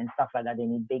developing and stuff like that, they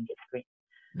need bigger screen.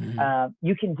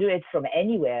 You can do it from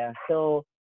anywhere. So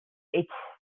it's,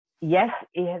 yes,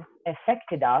 it has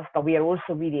affected us, but we are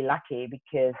also really lucky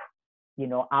because, you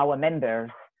know, our members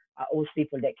are also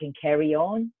people that can carry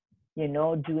on, you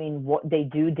know, doing what they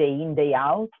do day in, day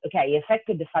out. Okay, it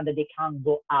affected the fact that they can't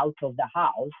go out of the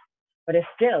house, but it's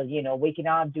still, you know, waking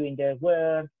up, doing their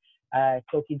work,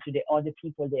 talking to the other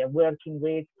people they are working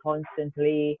with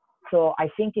constantly. So I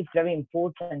think it's very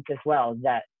important as well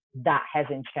that that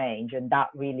hasn't changed, and that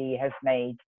really has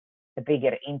made a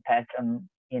bigger impact on,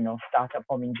 you know, Startup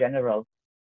Home in general.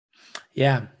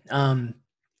 Yeah.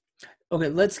 Okay,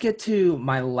 let's get to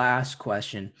my last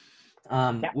question,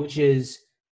 which is,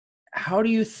 how do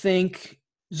you think,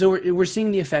 so we're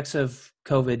seeing the effects of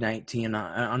COVID-19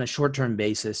 on a short-term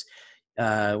basis.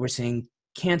 We're seeing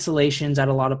cancellations at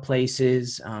a lot of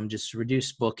places, just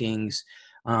reduced bookings.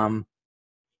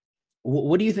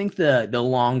 What do you think the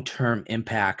long-term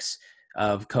impacts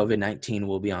of COVID-19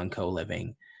 will be on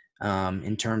co-living,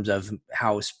 in terms of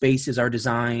how spaces are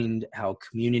designed, how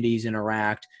communities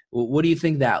interact? What do you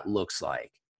think that looks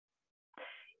like?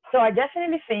 So I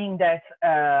definitely think that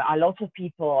a lot of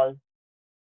people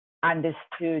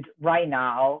understood right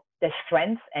now the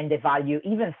strength and the value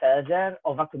even further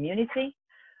of a community,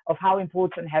 of how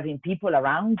important having people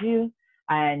around you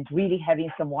and really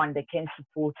having someone that can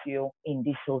support you in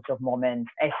these sorts of moments,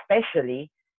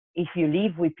 especially if you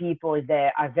live with people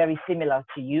that are very similar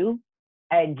to you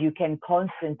and you can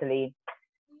constantly,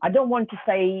 I don't want to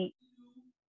say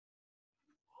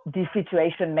this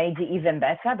situation made it even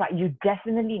better, but you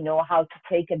definitely know how to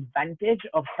take advantage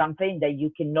of something that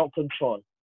you cannot control.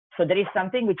 So there is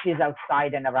something which is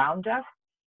outside and around us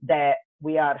that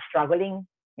we are struggling,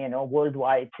 you know,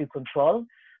 worldwide to control.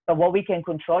 But what we can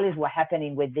control is what's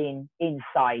happening within,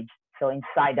 inside. So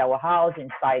inside our house,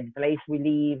 inside the place we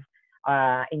live,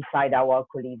 inside our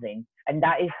co-living. And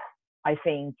that is, I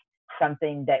think,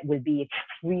 something that will be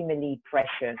extremely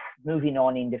precious moving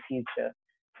on in the future.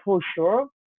 For sure,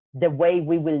 the way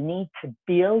we will need to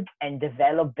build and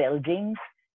develop buildings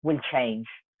will change.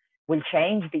 Will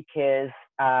change because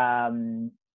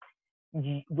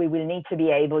we will need to be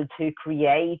able to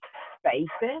create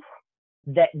spaces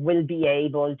that will be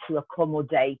able to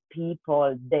accommodate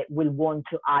people that will want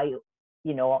to,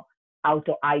 you know,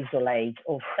 auto-isolate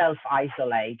or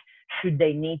self-isolate should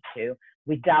they need to,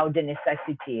 without the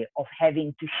necessity of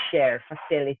having to share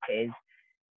facilities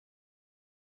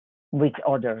with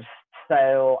others.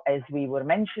 So as we were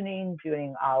mentioning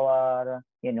during our,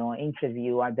 you know,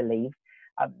 interview, I believe,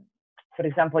 for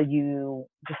example,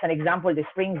 just an example that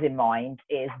springs in mind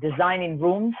is designing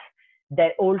rooms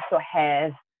that also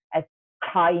have a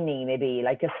tiny, maybe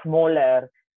like a smaller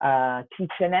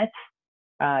kitchenette,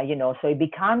 you know, so it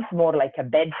becomes more like a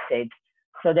bed sit,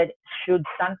 so that should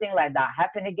something like that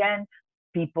happen again,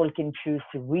 people can choose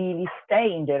to really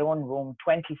stay in their own room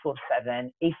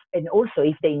 24/7, and also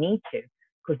if they need to,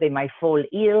 because they might fall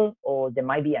ill or there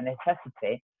might be a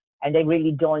necessity, and they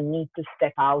really don't need to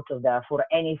step out of there for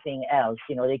anything else.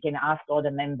 You know, they can ask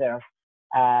other members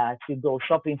to go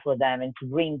shopping for them and to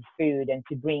bring food and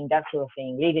to bring that sort of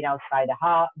thing, leaving outside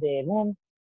the room,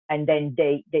 and then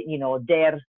they you know,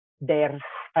 their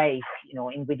space, you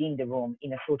know, within the room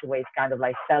in a sort of way is kind of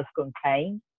like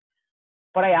self-contained.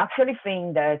 But I actually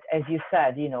think that, as you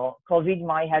said, you know, COVID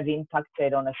might have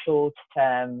impacted on a short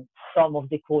term some of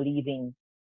the co-living,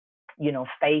 you know,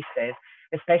 spaces,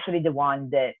 especially the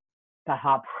ones that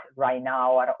perhaps right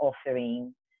now are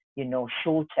offering, you know,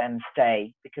 short-term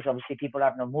stay, because obviously people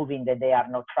are not moving, that they are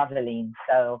not traveling.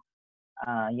 So,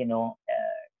 you know,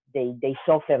 they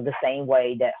suffer the same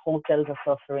way that hotels are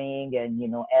suffering, and, you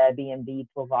know, Airbnb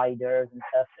providers and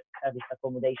service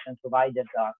accommodation providers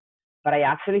are. But I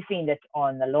actually think that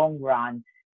on the long run,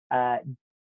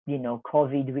 you know,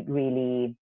 COVID would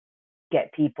really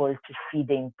get people to see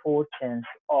the importance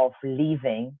of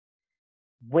living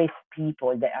with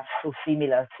people that are so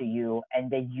similar to you and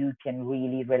that you can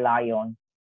really rely on.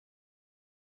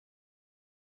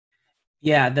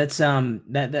 Yeah, that's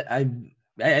that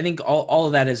I think all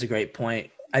of that is a great point.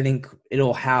 I think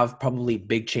it'll have probably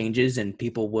big changes, and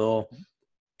people will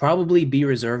probably be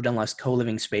reserved unless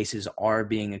co-living spaces are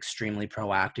being extremely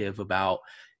proactive about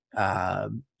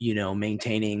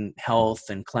maintaining health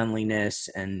and cleanliness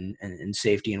and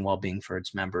safety and well-being for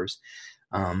its members.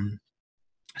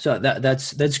 So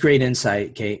that's great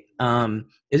insight, Kate.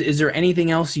 Is there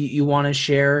anything else you want to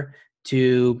share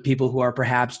to people who are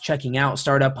perhaps checking out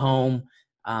Startup Home?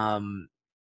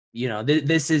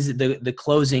 This is the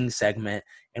closing segment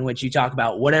in which you talk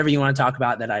about whatever you want to talk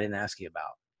about that I didn't ask you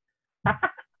about.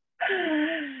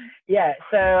 Yeah,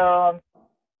 so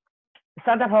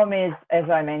Startup Home is, as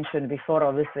I mentioned before,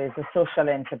 obviously it's a social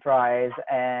enterprise,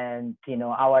 and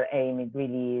our aim it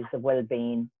really is the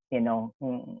well-being. We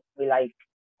like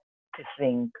to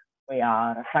think we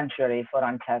are a sanctuary for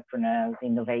entrepreneurs,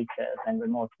 innovators, and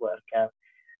remote workers,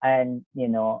 and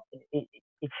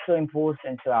it's so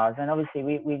important to us. And obviously,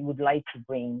 we would like to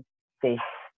bring this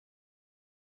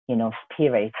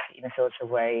spirit in a sort of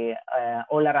way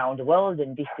all around the world,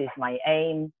 and this is my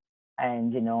aim.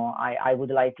 And I would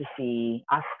like to see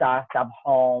a startup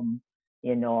home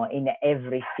in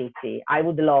every city. I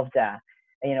would love that,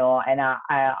 and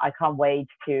I can't wait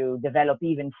to develop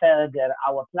even further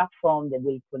our platform that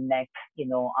will connect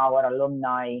our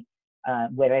alumni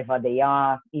wherever they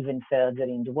are, even further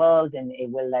in the world, and it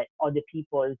will let other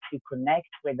people to connect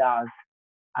with us.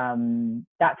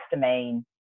 That's the main,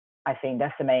 I think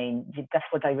that's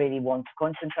what I really want to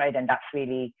concentrate, and that's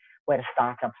really where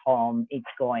Startup Home is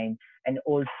going. And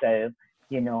also,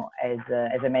 as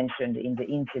I mentioned in the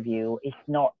interview, it's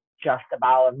not just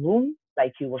about a room,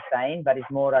 like you were saying, but it's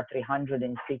more a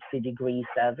 360-degree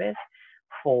service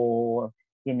for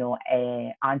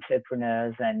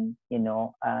entrepreneurs and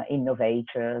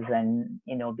innovators, and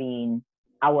being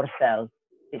ourselves,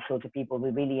 the sort of people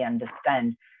we really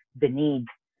understand the needs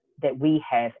that we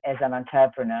have as an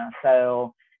entrepreneur.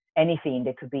 So anything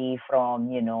that could be from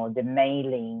the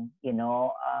mailing,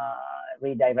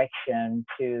 redirection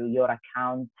to your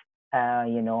account,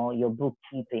 your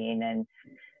bookkeeping, and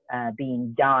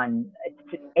being done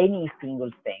to any single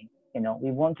thing.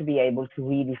 We want to be able to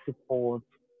really support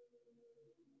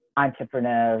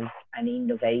entrepreneurs and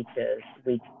innovators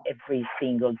with every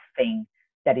single thing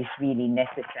that is really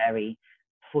necessary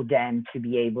for them to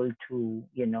be able to,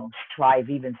 strive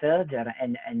even further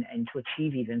and to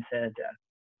achieve even further.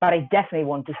 But I definitely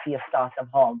want to see a Startup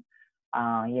Home,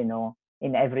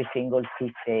 in every single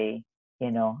city,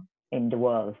 in the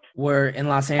world. We're in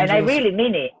Los Angeles. And I really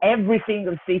mean it, every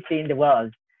single city in the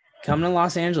world. Come to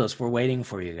Los Angeles. We're waiting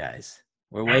for you guys.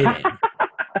 We're waiting.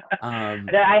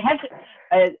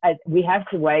 We have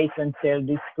to wait until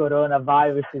this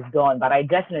coronavirus is gone, but I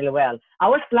definitely will. I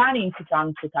was planning to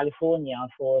come to California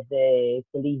for the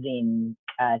Co-Living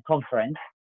conference,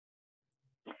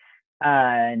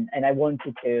 and I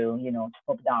wanted to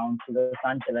pop down to Los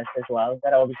Angeles as well.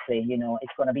 But obviously,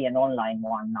 it's going to be an online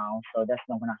one now, so that's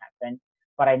not going to happen.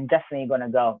 But I'm definitely going to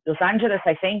go. Los Angeles,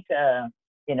 I think,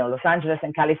 Los Angeles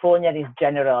and California in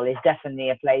general is definitely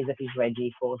a place that is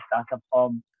ready for Startup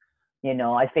Home.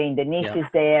 I think the niche is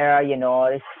there,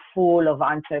 it's full of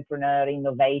entrepreneur,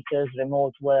 innovators,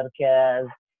 remote workers.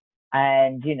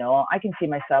 And, I can see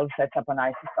myself set up a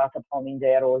nice Startup Home in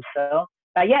there also.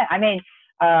 But yeah, I mean,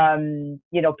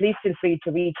 please feel free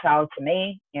to reach out to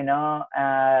me. You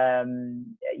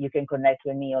can connect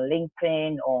with me on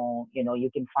LinkedIn, or,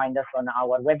 you can find us on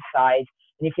our website.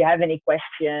 And if you have any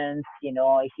questions,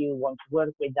 if you want to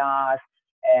work with us,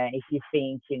 if you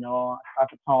think,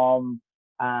 Startup Home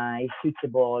is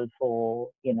suitable for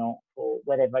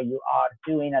whatever you are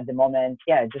doing at the moment,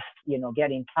 just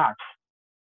get in touch,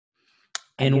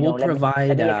 and we'll provide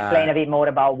let me explain a bit more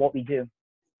about what we do.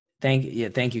 Thank you,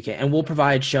 Kate. And we'll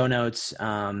provide show notes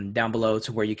down below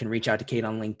to where you can reach out to Kate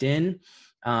on LinkedIn,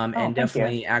 and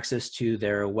definitely access to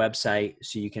their website,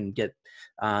 so you can get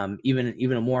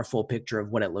even a more full picture of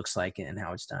what it looks like and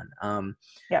how it's done. And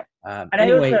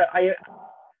anyway,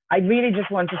 I really just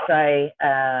want to say,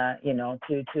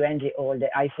 to end it all, that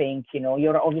I think,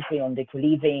 you're obviously on the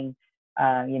Co-Living,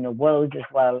 world as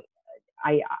well.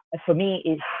 For me,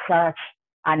 it's such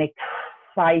an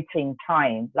exciting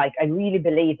time. Like, I really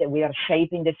believe that we are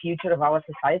shaping the future of our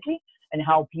society and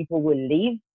how people will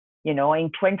live.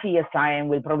 In 20 years' time,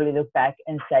 we'll probably look back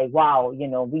and say, wow,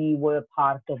 we were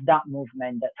part of that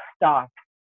movement that started,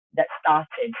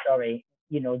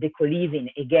 the Co-Living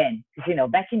again. Because,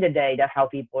 back in the day, that's how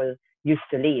people used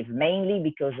to live, mainly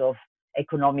because of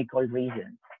economical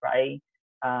reasons, right?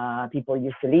 People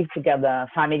used to live together,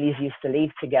 families used to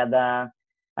live together,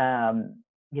 and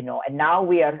now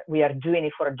we are doing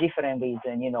it for a different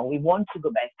reason. We want to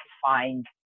go back to find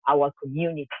our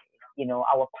community,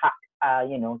 our pack.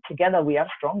 Together we are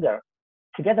stronger.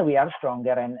 Together we are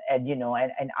stronger, and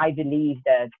I believe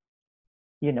that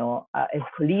as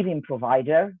co-living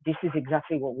provider, this is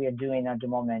exactly what we are doing at the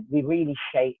moment. We're really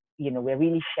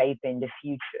shaping the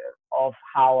future of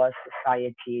how our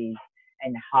society is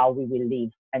and how we will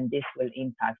live, and this will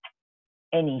impact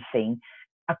anything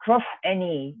across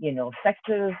any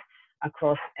sectors,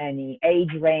 across any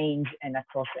age range, and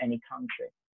across any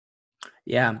country.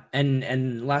 Yeah.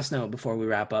 And last note before we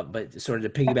wrap up, but sort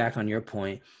of to piggyback on your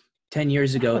point, 10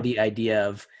 years ago, the idea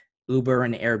of Uber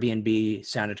and Airbnb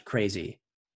sounded crazy.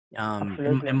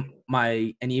 Absolutely.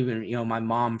 And even my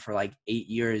mom for like 8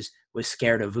 years was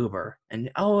scared of Uber, and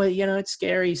it's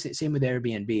scary. Same with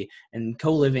Airbnb and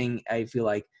co-living. I feel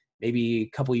like maybe a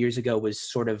couple years ago was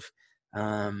sort of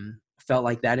felt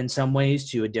like that in some ways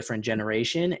to a different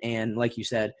generation. And like you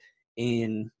said,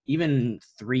 in even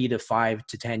 3 to 5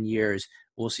 to 10 years,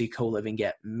 we'll see co-living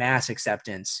get mass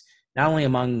acceptance, not only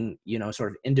among,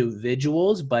 sort of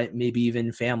individuals, but maybe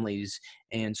even families,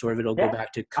 and sort of it'll go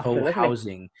back to absolutely.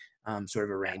 co-housing sort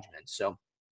of arrangements. So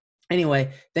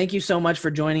anyway, thank you so much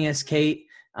for joining us, Kate.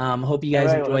 Hope you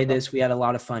guys enjoyed this. We had a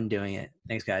lot of fun doing it.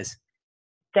 Thanks, guys.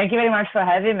 Thank you very much for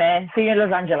having me. See you in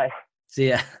Los Angeles. See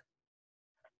ya.